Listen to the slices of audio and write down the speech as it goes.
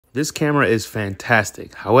This camera is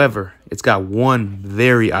fantastic. However, it's got one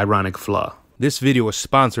very ironic flaw. This video is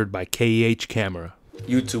sponsored by KEH Camera.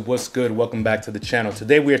 YouTube, what's good? Welcome back to the channel.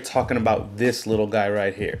 Today we are talking about this little guy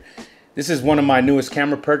right here. This is one of my newest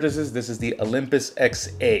camera purchases. This is the Olympus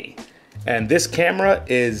XA. And this camera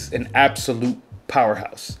is an absolute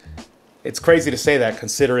powerhouse. It's crazy to say that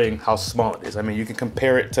considering how small it is. I mean, you can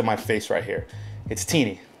compare it to my face right here. It's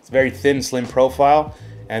teeny. It's very thin, slim profile.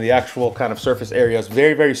 And the actual kind of surface area is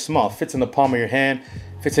very, very small. Fits in the palm of your hand.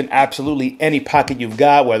 Fits in absolutely any pocket you've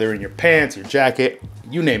got, whether in your pants, your jacket,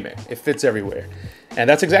 you name it. It fits everywhere. And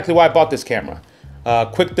that's exactly why I bought this camera.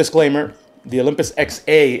 Quick disclaimer, the Olympus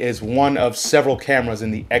XA is one of several cameras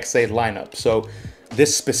in the XA lineup. So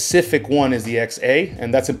this specific one is the XA,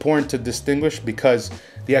 and that's important to distinguish because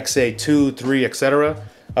the XA 2, 3, etc.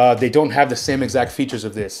 They don't have the same exact features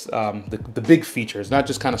of this, the big features, not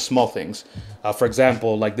just kind of small things. For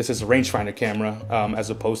example, like this is a rangefinder camera as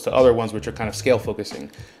opposed to other ones which are kind of scale focusing.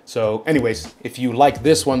 So anyways, if you like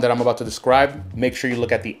this one that I'm about to describe, make sure you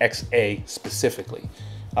look at the XA specifically.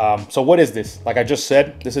 So what is this? Like I just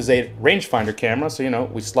said, this is a rangefinder camera. So, you know,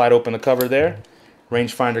 we slide open the cover there,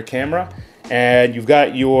 rangefinder camera, and you've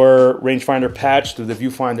got your rangefinder patch through the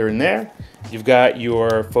viewfinder in there. You've got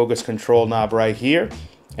your focus control knob right here.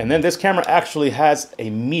 And then this camera actually has a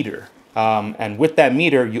meter. And with that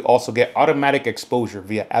meter, you also get automatic exposure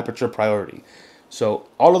via aperture priority. So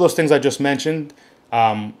all of those things I just mentioned,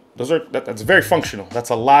 that's very functional. That's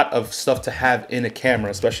a lot of stuff to have in a camera,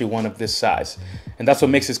 especially one of this size. And that's what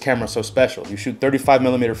makes this camera so special. You shoot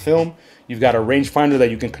 35mm film. You've got a rangefinder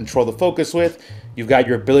that you can control the focus with. You've got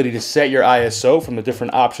your ability to set your ISO from the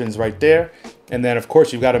different options right there. And then, of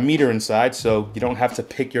course, you've got a meter inside, so you don't have to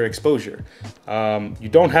pick your exposure. You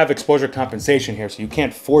don't have exposure compensation here, so you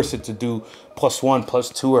can't force it to do +1,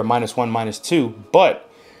 +2, or -1, -2. But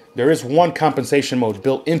there is one compensation mode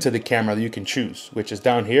built into the camera that you can choose, which is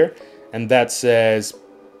down here. And that says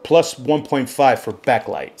 +1.5 for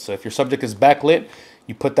backlight. So if your subject is backlit,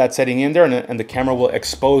 you put that setting in there and the camera will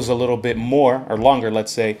expose a little bit more or longer,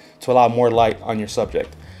 let's say, to allow more light on your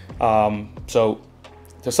subject. So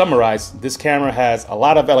to summarize, this camera has a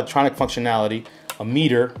lot of electronic functionality, a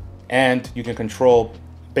meter, and you can control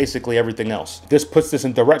basically everything else. This puts this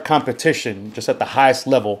in direct competition, just at the highest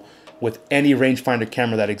level, with any rangefinder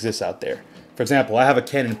camera that exists out there. For example, I have a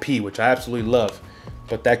Canon P, which I absolutely love,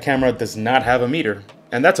 but that camera does not have a meter.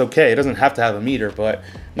 And that's okay, it doesn't have to have a meter, but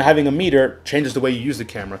not having a meter changes the way you use the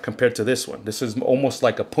camera compared to this one. This is almost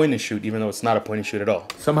like a point and shoot, even though it's not a point and shoot at all.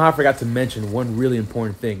 Somehow I forgot to mention one really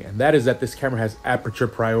important thing, and that is that this camera has aperture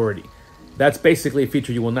priority. That's basically a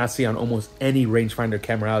feature you will not see on almost any rangefinder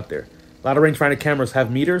camera out there. A lot of rangefinder cameras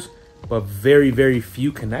have meters, but very, very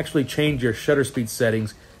few can actually change your shutter speed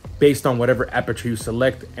settings based on whatever aperture you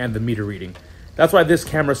select and the meter reading. That's why this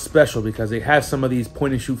camera is special, because it has some of these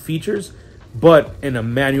point and shoot features, but in a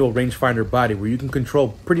manual rangefinder body where you can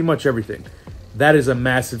control pretty much everything. That is a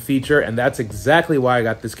massive feature, and that's exactly why I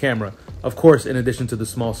got this camera, of course, in addition to the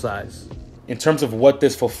small size. In terms of what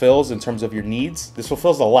this fulfills, in terms of your needs, this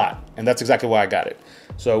fulfills a lot, and that's exactly why I got it.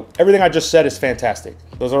 So everything I just said is fantastic.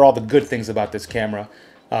 Those are all the good things about this camera,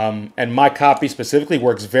 and my copy specifically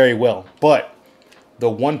works very well. But the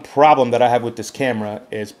one problem that I have with this camera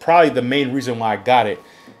is probably the main reason why I got it,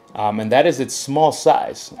 and that is its small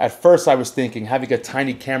size. At first I was thinking having a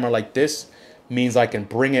tiny camera like this means I can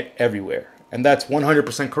bring it everywhere. And that's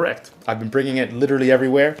 100% correct. I've been bringing it literally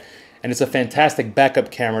everywhere. And it's a fantastic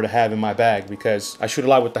backup camera to have in my bag because I shoot a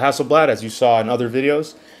lot with the Hasselblad, as you saw in other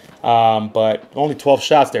videos. But only 12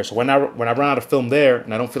 shots there. So when I run out of film there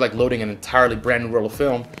and I don't feel like loading an entirely brand new roll of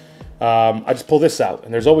film, I just pull this out.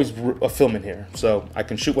 And there's always a film in here. So I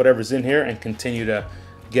can shoot whatever's in here and continue to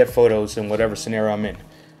get photos in whatever scenario I'm in.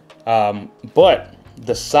 But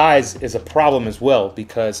the size is a problem as well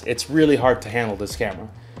because it's really hard to handle this camera.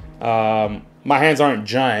 My hands aren't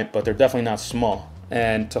giant, but they're definitely not small.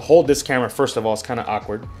 And to hold this camera, first of all, is kind of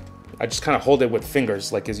awkward. I just kind of hold it with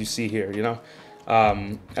fingers, like as you see here, you know,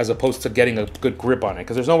 as opposed to getting a good grip on it,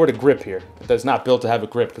 because there's nowhere to grip here. It's not built to have a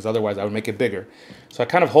grip, because otherwise I would make it bigger. So I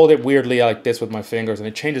kind of hold it weirdly like this with my fingers, and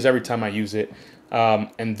it changes every time I use it.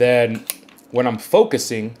 And then when I'm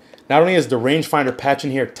focusing, not only is the rangefinder patch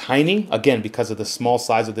in here tiny, again, because of the small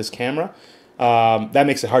size of this camera, that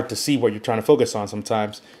makes it hard to see what you're trying to focus on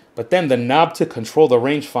sometimes. But then the knob to control the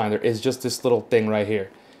rangefinder is just this little thing right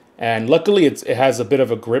here. And luckily it has a bit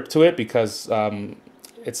of a grip to it because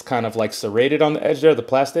it's kind of like serrated on the edge there, the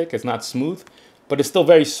plastic. It's not smooth, but it's still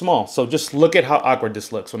very small. So just look at how awkward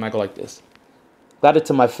this looks when I go like this. Got it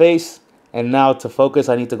to my face, and now to focus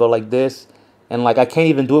I need to go like this. And like I can't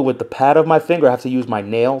even do it with the pad of my finger. I have to use my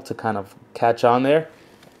nail to kind of catch on there.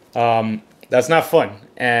 That's not fun.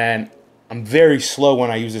 And I'm very slow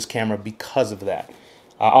when I use this camera because of that.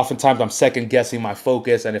 Oftentimes I'm second guessing my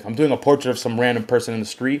focus, and if I'm doing a portrait of some random person in the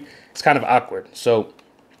street, it's kind of awkward. So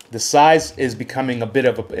the size is becoming a bit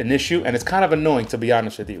of an issue, and it's kind of annoying, to be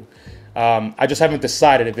honest with you. I just haven't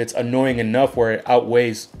decided if it's annoying enough where it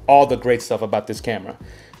outweighs all the great stuff about this camera.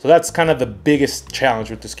 So that's kind of the biggest challenge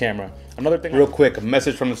with this camera. Another thing, real quick, a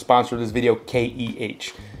message from the sponsor of this video,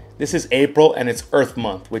 KEH. This is April and it's Earth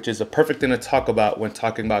Month, which is a perfect thing to talk about when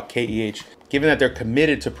talking about KEH, given that they're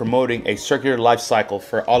committed to promoting a circular life cycle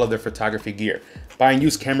for all of their photography gear. Buying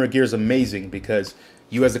used camera gear is amazing because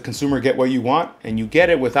you as a consumer get what you want, and you get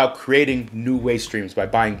it without creating new waste streams by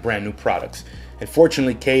buying brand new products. And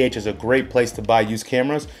fortunately, KEH is a great place to buy used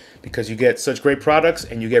cameras because you get such great products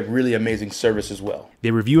and you get really amazing service as well.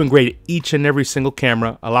 They review and grade each and every single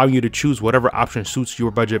camera, allowing you to choose whatever option suits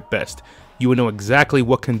your budget best. You will know exactly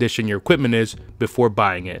what condition your equipment is before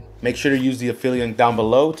buying it. Make sure to use the affiliate link down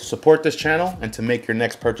below to support this channel and to make your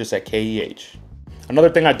next purchase at KEH. Another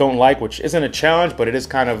thing I don't like, which isn't a challenge, but it is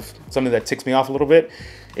kind of something that ticks me off a little bit,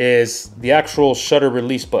 is the actual shutter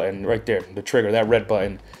release button right there, the trigger, that red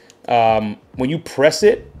button. When you press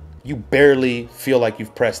it, you barely feel like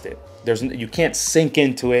you've pressed it. You can't sink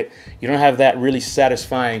into it. You don't have that really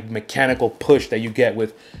satisfying mechanical push that you get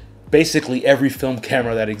with basically every film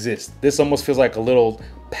camera that exists. This almost feels like a little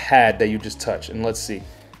pad that you just touch. And let's see.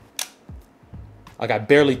 Like I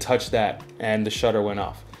barely touched that and the shutter went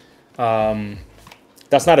off.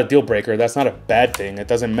 That's not a deal breaker. That's not a bad thing. It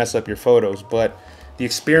doesn't mess up your photos, but the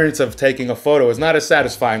experience of taking a photo is not as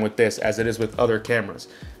satisfying with this as it is with other cameras.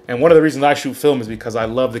 And one of the reasons I shoot film is because I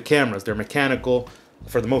love the cameras. They're mechanical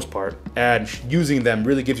for the most part, and using them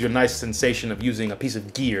really gives you a nice sensation of using a piece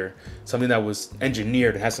of gear, something that was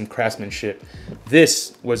engineered and has some craftsmanship.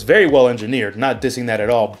 This was very well engineered, not dissing that at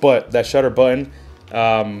all, but that shutter button,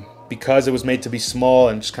 because it was made to be small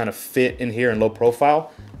and just kind of fit in here in low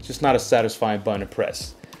profile, it's just not a satisfying button to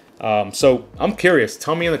press. So I'm curious,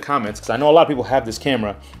 tell me in the comments, because I know a lot of people have this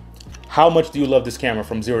camera. How much do you love this camera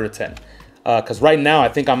from 0 to 10? Because right now I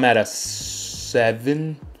think I'm at a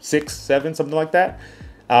 7, 6, 7, something like that.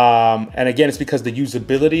 And again, it's because the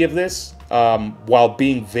usability of this, while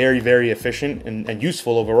being very, very efficient and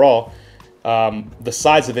useful overall, the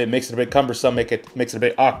size of it makes it a bit cumbersome, makes it a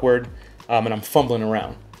bit awkward, and I'm fumbling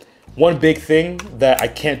around. One big thing that I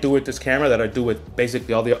can't do with this camera that I do with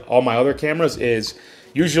basically all my other cameras is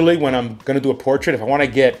usually when I'm gonna do a portrait, if I wanna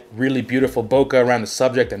get really beautiful bokeh around the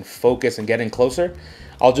subject and focus and get in closer,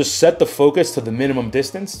 I'll just set the focus to the minimum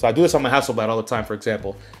distance. So I do this on my Hasselblad all the time, for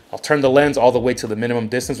example. I'll turn the lens all the way to the minimum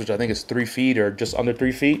distance, which I think is 3 feet or just under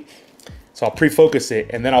 3 feet. So I'll pre-focus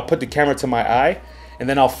it, and then I'll put the camera to my eye, and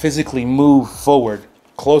then I'll physically move forward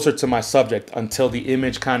closer to my subject until the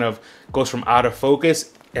image kind of goes from out of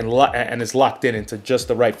focus and is locked into just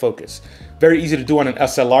the right focus. Very easy to do on an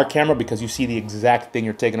SLR camera because you see the exact thing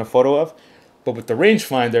you're taking a photo of. But with the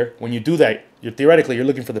rangefinder, when you do that, theoretically you're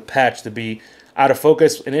looking for the patch to be out of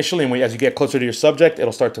focus initially, and as you get closer to your subject,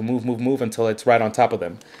 it'll start to move until it's right on top of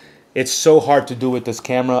them. It's so hard to do with this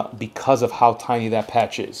camera because of how tiny that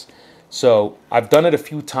patch is. So I've done it a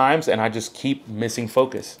few times and I just keep missing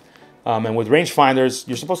focus. And with rangefinders,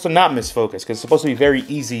 you're supposed to not miss focus because it's supposed to be very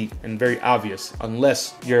easy and very obvious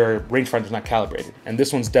unless your rangefinder is not calibrated. And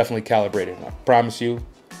this one's definitely calibrated. I promise you,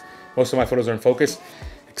 most of my photos are in focus,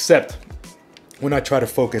 except when I try to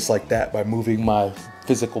focus like that by moving my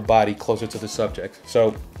physical body closer to the subject.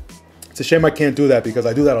 So it's a shame I can't do that because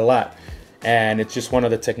I do that a lot. And it's just one of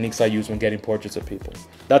the techniques I use when getting portraits of people.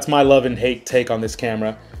 That's my love and hate take on this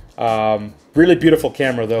camera. Really beautiful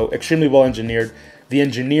camera though, extremely well engineered. The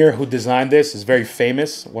engineer who designed this is very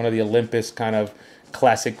famous, one of the Olympus kind of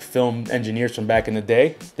classic film engineers from back in the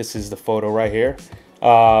day. This is the photo right here.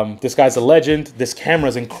 This guy's a legend. This camera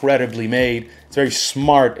is incredibly made. It's very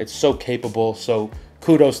smart. It's so capable. So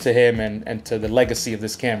kudos to him and to the legacy of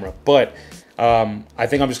this camera. But I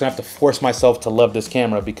think I'm just gonna have to force myself to love this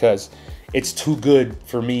camera because it's too good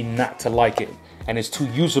for me not to like it. And it's too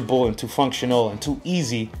usable and too functional and too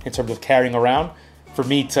easy in terms of carrying around for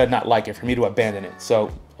me to not like it, for me to abandon it. So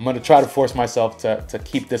I'm gonna try to force myself to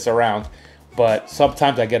keep this around, but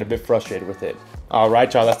sometimes I get a bit frustrated with it. All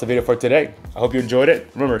right, y'all, that's the video for today. I hope you enjoyed it.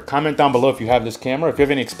 Remember, comment down below if you have this camera, if you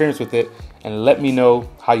have any experience with it, and let me know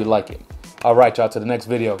how you like it. All right, y'all, to the next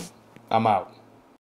video. I'm out.